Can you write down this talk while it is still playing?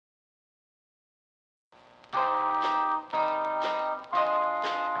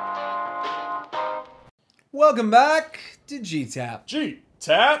Welcome back to G-Tap.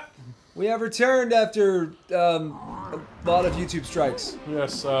 G-Tap? We have returned after a lot of YouTube strikes.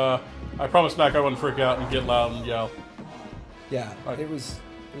 Yes, I promised Mac I wouldn't freak out and get loud and yell. Yeah, it was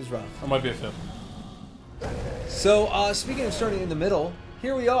rough. That might be a fib. So, speaking of starting in the middle,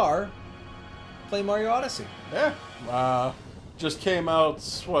 here we are, playing Mario Odyssey. Yeah, just came out,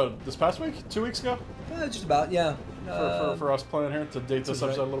 what, this past week? 2 weeks ago? Just about, yeah. For us playing here, to date this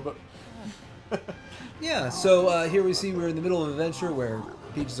episode a little bit. Yeah, so here we see we're in the middle of an adventure where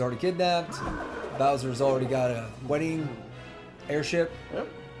Peach is already kidnapped, Bowser's already got a wedding airship. Yep.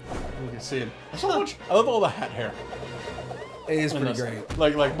 You can see it. So much. I love all the hat hair. It is pretty great.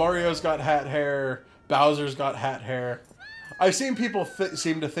 Like Mario's got hat hair, Bowser's got hat hair. I've seen people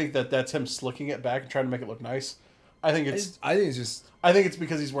seem to think that that's him slicking it back and trying to make it look nice. I think it's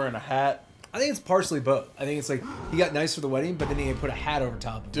because he's wearing a hat. I think it's partially both. I think it's like he got nice for the wedding, but then he put a hat over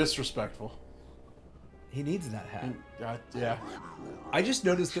top of it. Disrespectful. He needs that hat. Yeah. I just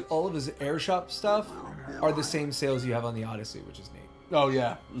noticed that all of his airshop stuff are the same sales you have on the Odyssey, which is neat. Oh,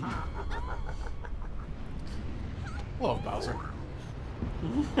 yeah. Love Bowser.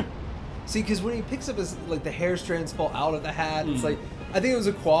 See, because when he picks up his, like, the hair strands fall out of the hat, it's like, I think it was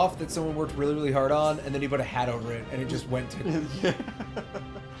a coif that someone worked really, really hard on, and then he put a hat over it, and it just went to... Yeah.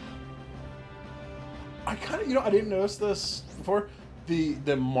 I kind of, I didn't notice this before.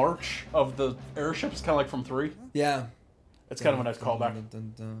 The march of the airship is kind of like from 3. Yeah. It's kind of a nice callback.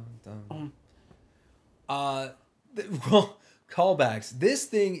 Well, callbacks. This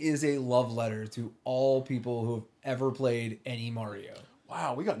thing is a love letter to all people who have ever played any Mario.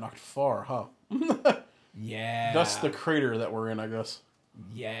 Wow, we got knocked far, huh? Yeah. That's the crater that we're in, I guess.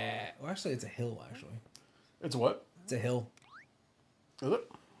 Yeah. Well, actually, it's a hill, actually. It's what? It's a hill. Is it?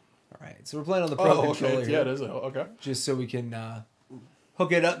 All right, so we're playing on the Pro controller okay. here. Yeah, it is a hill. Okay. Just so we can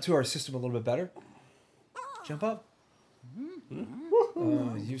hook it up to our system a little bit better. Jump up.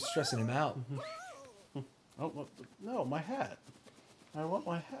 Oh, you're stressing him out. Oh, no, my hat. I want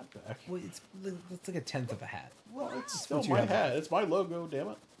my hat back. Well, it's like a tenth of a hat. Well, it's still my hat. It's my logo, damn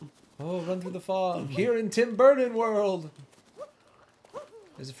it. Oh, run through the fog. Here in Tim Burton world.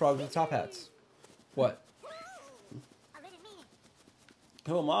 There's a frog with top hats. What?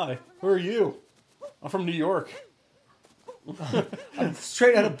 Who am I? Who are you? I'm from New York. I'm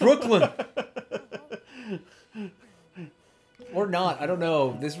straight out of Brooklyn. Or not. I don't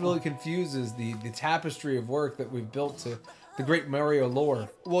know. This really confuses the tapestry of work that we've built to the great Mario lore.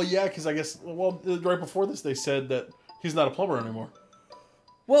 Well, yeah, because I guess, right before this, they said that he's not a plumber anymore.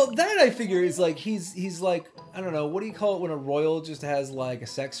 Well, that I figure is like, he's like, I don't know, what do you call it when a royal just has like a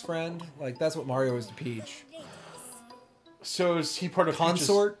sex friend? Like, that's what Mario is to Peach. So is he part of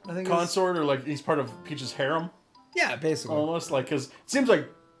Consort? Peach's, I think consort, or like he's part of Peach's harem? Yeah, basically. Almost, like, because it seems like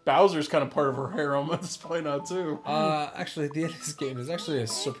Bowser's kind of part of her harem at this point now, too. Actually, at the end of this game, there's actually a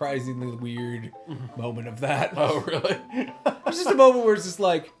surprisingly weird moment of that. Oh, really? There's just a moment where it's just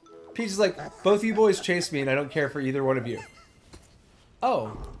like, Peach is like, both of you boys chase me and I don't care for either one of you.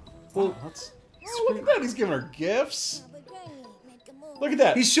 Oh. Well, look at that. He's giving her gifts. Look at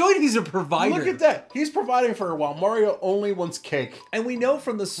that. He's showing he's a provider. Look at that. He's providing for her while Mario only wants cake. And we know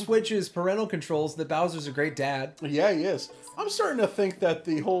from the Switch's parental controls that Bowser's a great dad. Yeah, he is. I'm starting to think that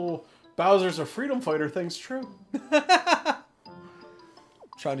the whole Bowser's a freedom fighter thing's true.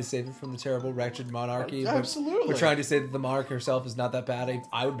 Trying to save her from the terrible, wretched monarchy. Absolutely. We're trying to say that the monarch herself is not that bad.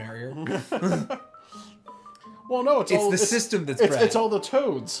 I would marry her. Well, no, it's the system that's bad. It's all the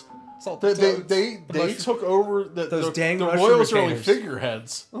Toads. It's all the Toads. They took over those dang the mushroom royals are only retainers.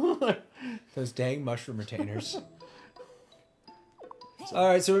 figureheads. Those dang mushroom retainers.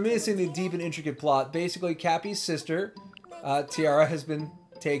 Alright, so we're missing the deep and intricate plot. Basically, Cappy's sister, Tiara, has been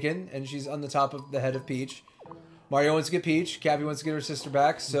taken, and she's on the top of the head of Peach. Mario wants to get Peach, Cappy wants to get her sister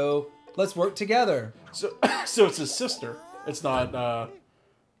back, so let's work together. So it's his sister. It's not not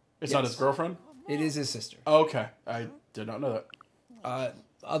his girlfriend? It is his sister. Okay. I did not know that.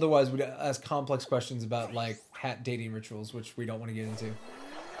 Otherwise, we'd ask complex questions about, like, hat dating rituals, which we don't want to get into.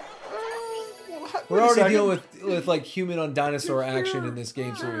 We're already dealing with like human on dinosaur action in this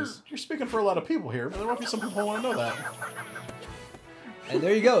game series. You're speaking for a lot of people here, but there might be some people who want to know that. And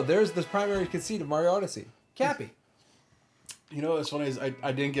there you go. There's the primary conceit of Mario Odyssey. Cappy. You know what's funny is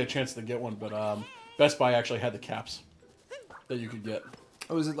I didn't get a chance to get one, but Best Buy actually had the caps that you could get.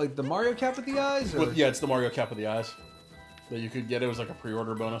 Oh, is it like the Mario cap with the eyes? Or? Yeah, it's the Mario cap with the eyes that you could get. It was like a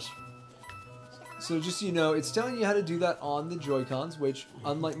pre-order bonus. So just so you know, it's telling you how to do that on the Joy-Cons, which,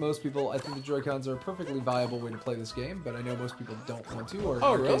 unlike most people, I think the Joy-Cons are a perfectly viable way to play this game, but I know most people don't want to, or in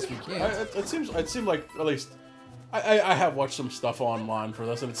our case, we can't. It seemed like, at least I have watched some stuff online for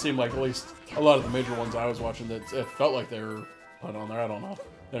this, and it seemed like at least a lot of the major ones I was watching that it felt like they were put on there. I don't know.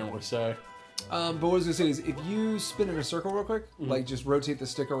 They didn't really say. But what I was gonna say is, if you spin in a circle real quick, like just rotate the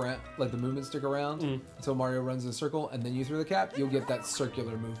stick around, like the movement stick around until Mario runs in a circle, and then you throw the cap, you'll get that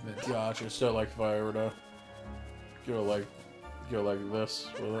circular movement. Gotcha. So like if I were to go like this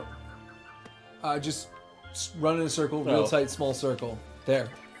with it. Just run in a circle, real tight, small circle. There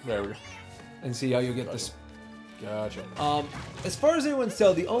we go. And see how you'll get this. Gotcha. As far as anyone's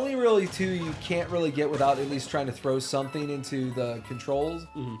tell, the only really two you can't really get without at least trying to throw something into the controls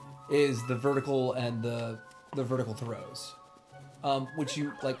is the vertical and the vertical throws, which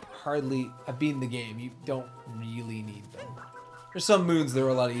you like hardly. I've beaten the game. You don't really need them. There's some moons that are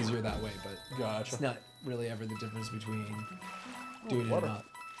a lot easier that way, but gotcha. It's not really ever the difference between doing it or not.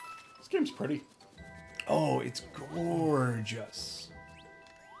 This game's pretty. Oh, it's gorgeous.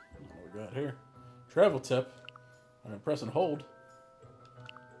 What we got here? Travel tip. I'm press and hold.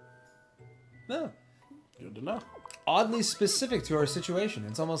 No. Good to know. Oddly specific to our situation.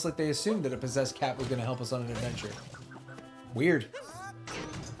 It's almost like they assumed that a possessed cat was going to help us on an adventure. Weird.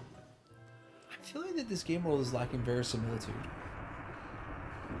 I'm feeling that this game world is lacking verisimilitude.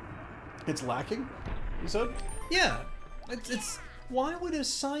 It's lacking? You said? Yeah. It's why would a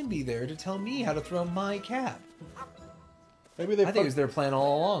sign be there to tell me how to throw my cat? Maybe they. I think it was their plan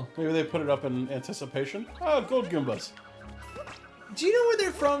all along. Maybe they put it up in anticipation. Oh, gold Goombas. Do you know where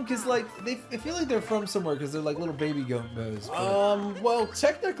they're from? Because like I feel like they're from somewhere because they're like little baby Goombas. Well,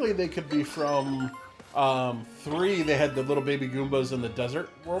 technically they could be from 3. They had the little baby Goombas in the desert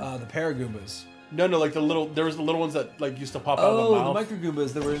world. The Paragoombas. No, like the little. There was the little ones that like used to pop out of the mouth. Oh, the micro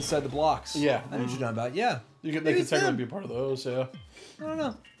Goombas that were inside the blocks. Yeah, I know what you're talking about. Yeah, they could technically be part of those. Yeah. I don't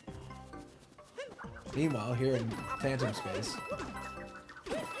know. Meanwhile, here in Phantom Space,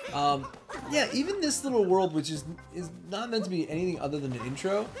 yeah, even this little world, which is not meant to be anything other than an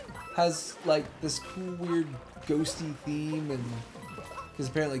intro, has like this cool, weird, ghosty theme, and because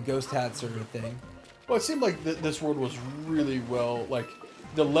apparently ghost hats are a thing. Well, it seemed like this world was really well, like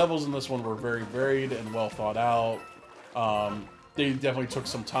the levels in this one were very varied and well thought out. They definitely took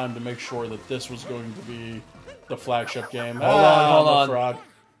some time to make sure that this was going to be the flagship game. Hold on. Frog.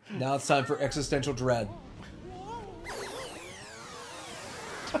 Now it's time for existential dread.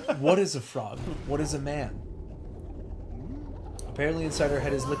 What is a frog? What is a man? Apparently inside her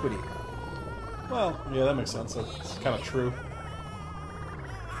head is liquidy. Well, yeah, that makes sense. That's kind of true.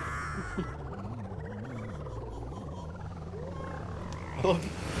 I love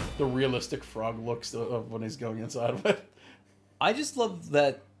the realistic frog looks of when he's going inside of it. I just love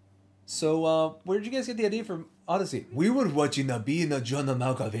that. So, where did you guys get the idea for Odyssey? We were watching Nabila John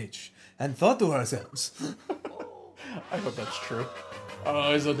Malkovich and thought to ourselves. I hope that's true.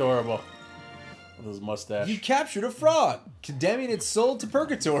 Oh, he's adorable. With his mustache. You captured a frog, condemning its soul to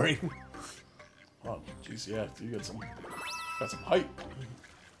purgatory. Oh, jeez, yeah, you got some height.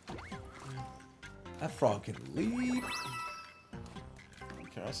 That frog can leap.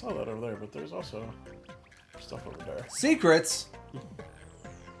 Okay, I saw that over there, but there's also stuff over there. Secrets?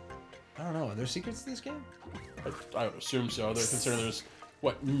 I don't know. Are there secrets in this game? I would assume so. They're considering there's,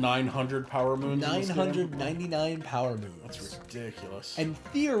 what, 900 power moons 999 power moons. That's ridiculous. And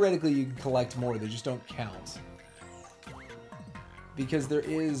theoretically, you can collect more. They just don't count. Because there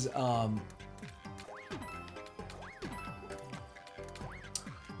is,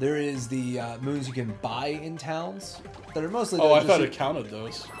 the moons you can buy in towns that are mostly. Oh, I thought it counted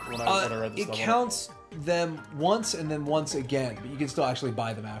those when I read this. It counts them once and then once again, but you can still actually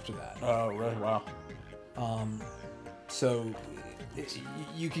buy them after that. Oh, really? Wow. So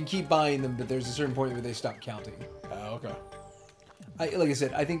you can keep buying them, but there's a certain point where they stop counting. Oh, okay. Like I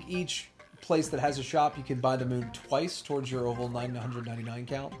said, I think each place that has a shop, you can buy the moon twice towards your overall 999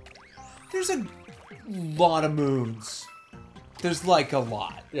 count. There's a lot of moons. There's like a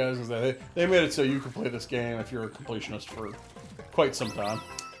lot. Yeah, I was gonna say, they made it so you could play this game if you're a completionist for quite some time.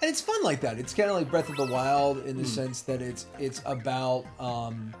 And it's fun like that. It's kind of like Breath of the Wild in the sense that it's about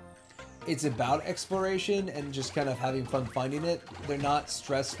exploration and just kind of having fun finding it. They're not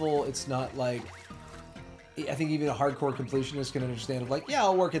stressful. It's not like, I think even a hardcore completionist can understand of like, yeah,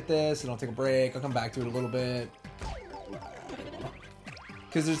 I'll work at this and I'll take a break. I'll come back to it a little bit.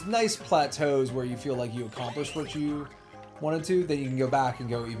 Because there's nice plateaus where you feel like you accomplished what you wanted to, then you can go back and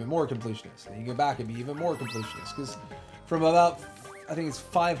go even more completionist. Then you can go back and be even more completionist. Because from about, I think it's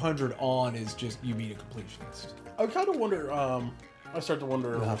 500 on is just you beat a completionist. I kind of wonder, I start to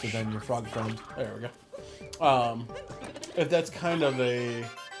wonder... You'll have to bend your frog friend. There we go. If that's kind of an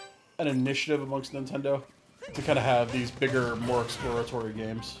initiative amongst Nintendo to kind of have these bigger, more exploratory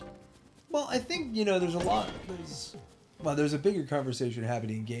games. Well, I think, you know, there's a lot. There's a bigger conversation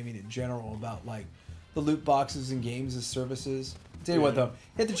happening in gaming in general about, like, the loot boxes and games as services. I'll tell you what, though.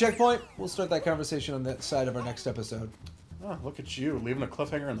 Hit the checkpoint. We'll start that conversation on that side of our next episode. Oh, look at you, leaving a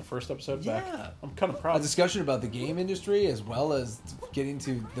cliffhanger in the first episode back. Yeah. I'm kind of proud. A discussion about the game industry as well as getting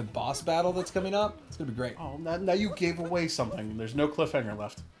to the boss battle that's coming up. It's going to be great. Oh, now you gave away something. There's no cliffhanger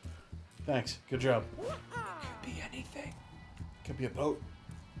left. Thanks. Good job. Could be anything. Could be a boat.